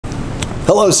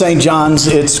Hello, St. John's.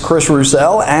 It's Chris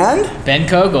Roussell and Ben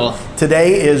Cowgill.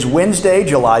 Today is Wednesday,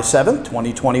 July 7th,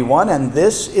 2021, and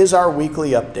this is our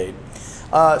weekly update.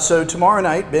 So tomorrow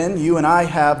night, Ben, you and I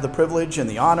have the privilege and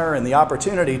the honor and the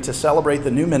opportunity to celebrate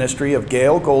the new ministry of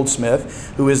Gail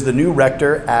Goldsmith, who is the new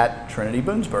rector at Trinity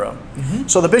Boonesboro.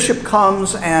 So the bishop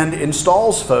comes and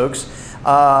installs folks,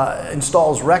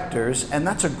 installs rectors, and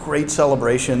that's a great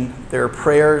celebration. There are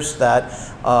prayers that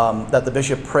the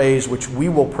bishop prays, which we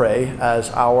will pray as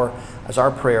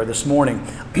our prayer this morning.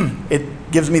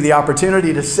 It gives me the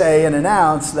opportunity to say and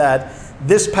announce that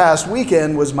this past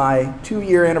weekend was my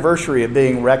 2-year anniversary of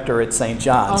being rector at St.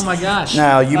 John's. Oh my gosh.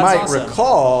 Now, you That's might awesome.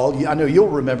 recall, I know you'll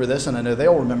remember this, and I know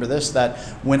they'll remember this, that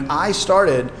when I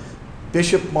started,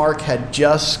 Bishop Mark had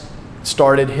just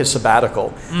started his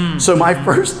sabbatical. So my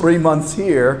first 3 months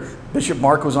here, Bishop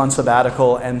Mark was on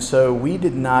sabbatical, and so we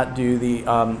did not do the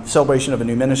celebration of a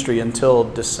new ministry until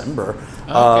December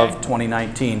of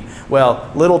 2019.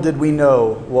 Well, little did we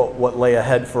know what lay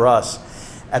ahead for us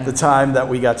at the time that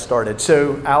we got started.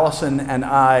 So Allison and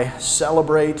I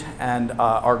celebrate and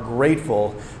are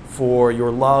grateful for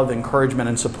your love, encouragement,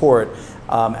 and support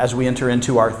as we enter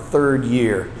into our 3rd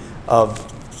year of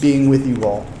being with you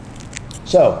all.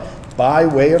 So, by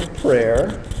way of prayer,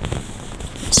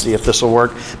 let's see if this will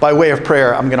work. By way of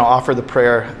prayer, I'm going to offer the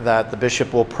prayer that the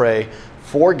bishop will pray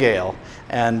for Gail,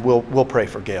 and we'll pray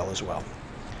for Gail as well.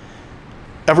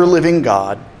 Ever-living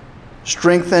God,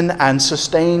 strengthen and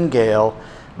sustain Gail,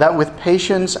 that with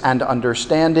patience and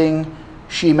understanding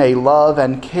she may love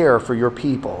and care for your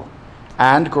people,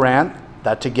 and grant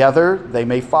that together they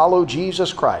may follow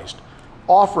Jesus Christ,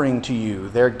 offering to you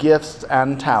their gifts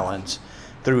and talents,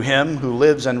 through him who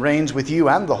lives and reigns with you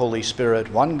and the Holy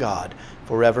Spirit, one God,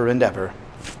 forever and ever.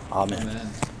 Amen. Amen.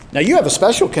 Now, you have a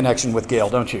special connection with Gail,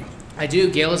 don't you? I do.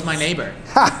 Gail is my neighbor.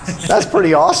 That's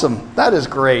pretty awesome. That is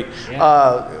great.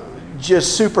 Yeah.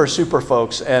 Just super, super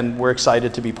folks, and we're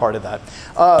excited to be part of that.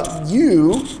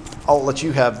 I'll let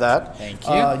you have that. Thank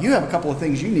you. You have a couple of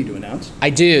things you need to announce.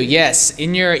 I do, yes.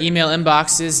 In your email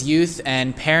inboxes, youth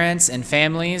and parents and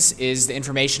families, is the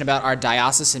information about our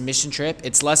diocesan mission trip.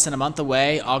 It's less than a month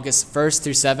away, August 1st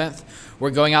through 7th.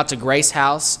 We're going out to Grace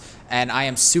House, and I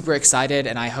am super excited,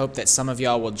 and I hope that some of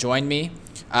y'all will join me.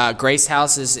 Grace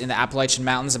House is in the Appalachian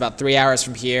Mountains, about 3 hours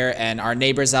from here, and our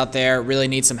neighbors out there really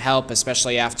need some help,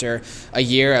 especially after a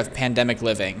year of pandemic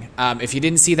living. If you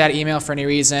didn't see that email for any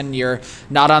reason, you're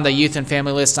not on the youth and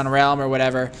family list on Realm or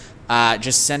whatever,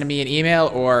 just send me an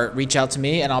email or reach out to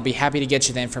me, and I'll be happy to get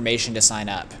you the information to sign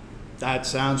up. That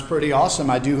sounds pretty awesome.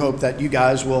 I do hope that you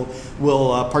guys will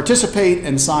participate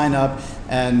and sign up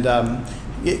and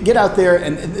get out there.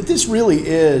 And this really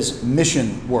is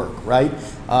mission work, right?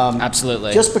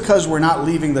 Absolutely. Just because we're not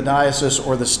leaving the diocese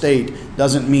or the state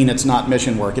doesn't mean it's not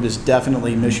mission work. It is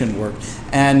definitely mission work.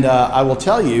 And I will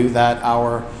tell you that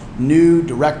our new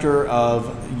director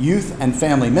of youth and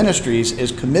family ministries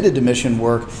is committed to mission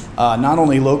work, not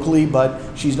only locally, but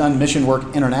she's done mission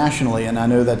work internationally. And I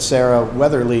know that Sarah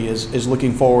Weatherly is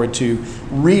looking forward to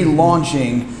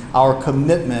relaunching our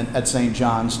commitment at St.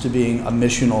 John's to being a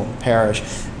missional parish.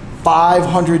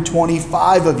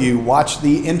 525 of you watched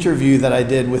the interview that I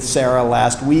did with Sarah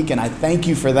last week, and I thank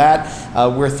you for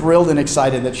that. We're thrilled and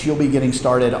excited that she'll be getting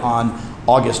started on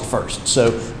August 1st.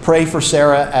 So pray for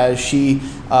Sarah as she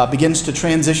begins to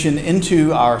transition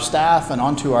into our staff and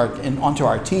onto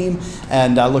our team,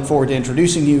 and I look forward to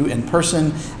introducing you in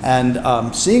person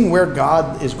and seeing where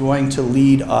God is going to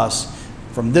lead us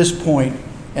from this point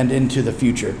and into the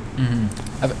future.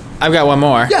 I've got one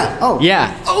more. Yeah. Oh.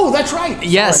 Yeah. Oh, that's right.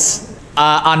 Yes.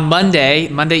 On Monday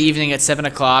evening at 7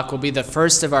 o'clock will be the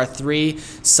first of our 3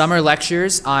 summer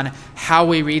lectures on how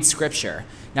we read Scripture.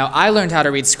 Now, I learned how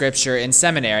to read Scripture in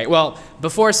seminary. Well,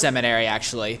 before seminary,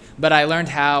 actually. But I learned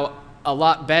how a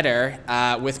lot better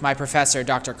with my professor,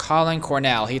 Dr. Colin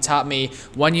Cornell. He taught me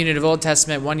 1 unit of Old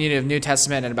Testament, 1 unit of New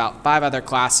Testament, and about 5 other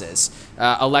classes,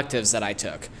 electives that I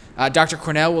took. Dr.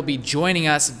 Cornell will be joining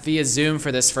us via Zoom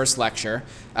for this first lecture.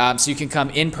 So you can come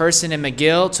in person in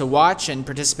McGill to watch and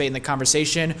participate in the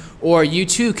conversation, or you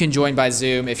too can join by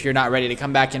Zoom if you're not ready to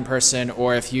come back in person,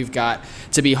 or if you've got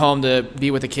to be home to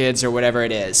be with the kids or whatever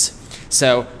it is.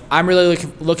 So I'm really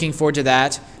looking forward to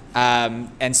that.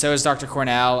 And so is Dr.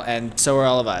 Cornell, and so are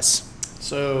all of us.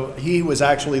 So he was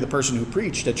actually the person who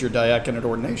preached at your diaconate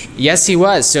ordination. Yes, he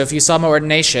was. So if you saw my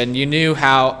ordination, you knew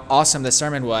how awesome the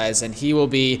sermon was, and he will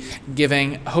be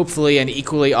giving, hopefully, an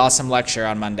equally awesome lecture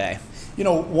on Monday. You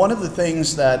know, one of the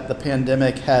things that the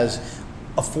pandemic has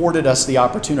afforded us the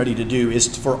opportunity to do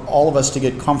is for all of us to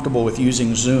get comfortable with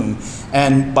using Zoom.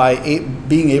 And by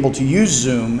being able to use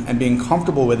Zoom and being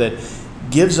comfortable with it,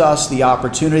 gives us the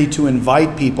opportunity to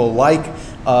invite people like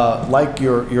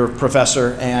your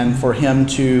professor, and for him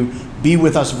to be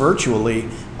with us virtually,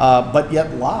 but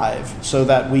yet live, so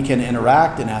that we can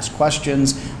interact and ask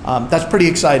questions. That's pretty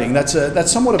exciting.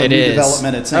 That's somewhat of a new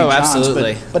development at St. John's,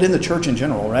 absolutely. but in the church in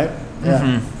general, right? Yeah.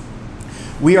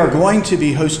 Mm-hmm. We are going to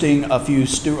be hosting a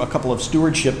couple of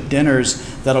stewardship dinners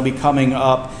that'll be coming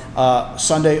up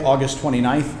Sunday, August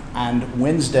 29th, and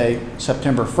Wednesday,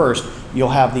 September 1st. You'll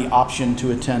have the option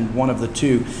to attend one of the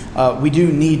two. We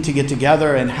do need to get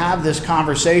together and have this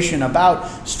conversation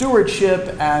about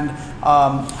stewardship and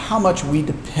how much we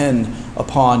depend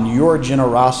upon your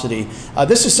generosity.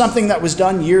 This is something that was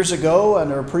done years ago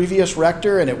under a previous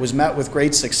rector, and it was met with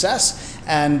great success,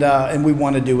 and we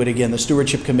want to do it again. The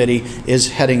Stewardship Committee is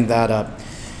heading that up.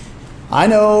 I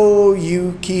know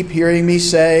you keep hearing me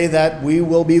say that we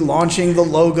will be launching the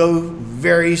logo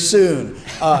very soon.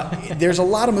 There's a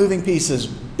lot of moving pieces.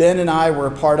 Ben and I were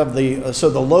part of the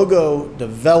logo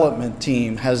development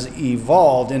team has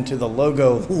evolved into the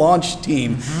logo launch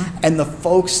team. Mm-hmm. And the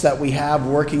folks that we have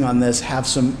working on this have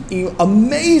some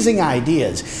amazing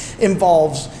ideas.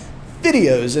 Involves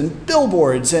videos and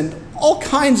billboards and all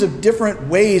kinds of different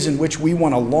ways in which we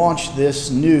want to launch this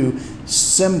new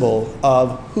symbol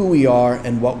of who we are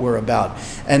and what we're about.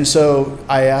 And so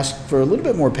I ask for a little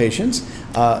bit more patience.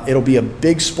 It'll be a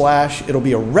big splash. It'll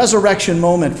be a resurrection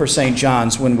moment for St.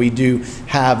 John's when we do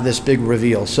have this big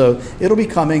reveal. So it'll be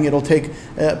coming. It'll take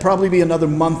probably be another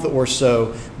month or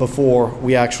so before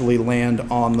we actually land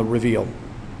on the reveal.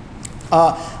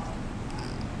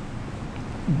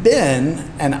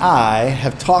 Ben and I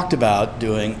have talked about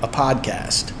doing a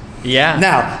podcast. Yeah.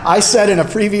 Now, I said in a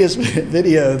previous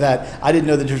video that I didn't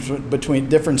know the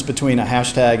difference between a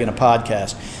hashtag and a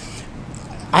podcast.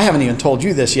 I haven't even told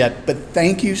you this yet, but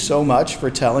thank you so much for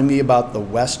telling me about the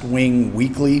West Wing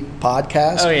Weekly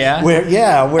podcast. Oh, yeah?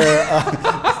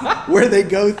 Where they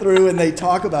go through and they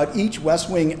talk about each West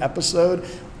Wing episode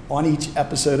on each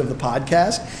episode of the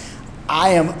podcast. I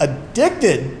am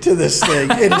addicted to this thing.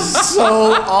 It is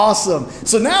so awesome.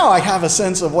 So now I have a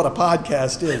sense of what a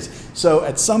podcast is. So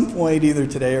at some point, either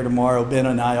today or tomorrow, Ben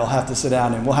and I will have to sit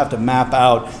down and we'll have to map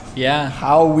out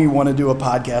how we want to do a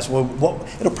podcast. Well,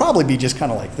 it'll probably be just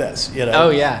kind of like this, you know. Oh,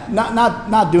 yeah.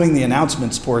 Not doing the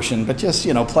announcements portion, but just,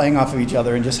 you know, playing off of each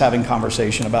other and just having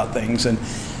conversation about things and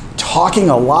talking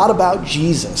a lot about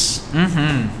Jesus.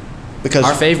 Mm-hmm. Because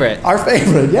our favorite,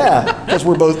 yeah, because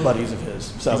we're both buddies of his.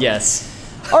 So yes.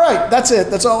 All right, that's it.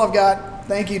 That's all I've got.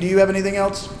 Thank you. Do you have anything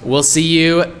else? We'll see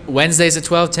you Wednesdays at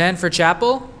 12:10 for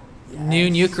chapel,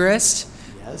 noon Eucharist.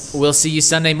 Yes. We'll see you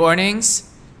Sunday mornings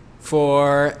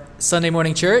for Sunday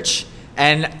morning church,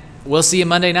 and we'll see you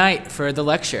Monday night for the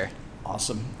lecture.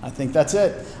 Awesome. I think that's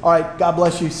it. All right. God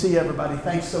bless you. See you, everybody.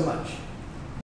 Thanks so much.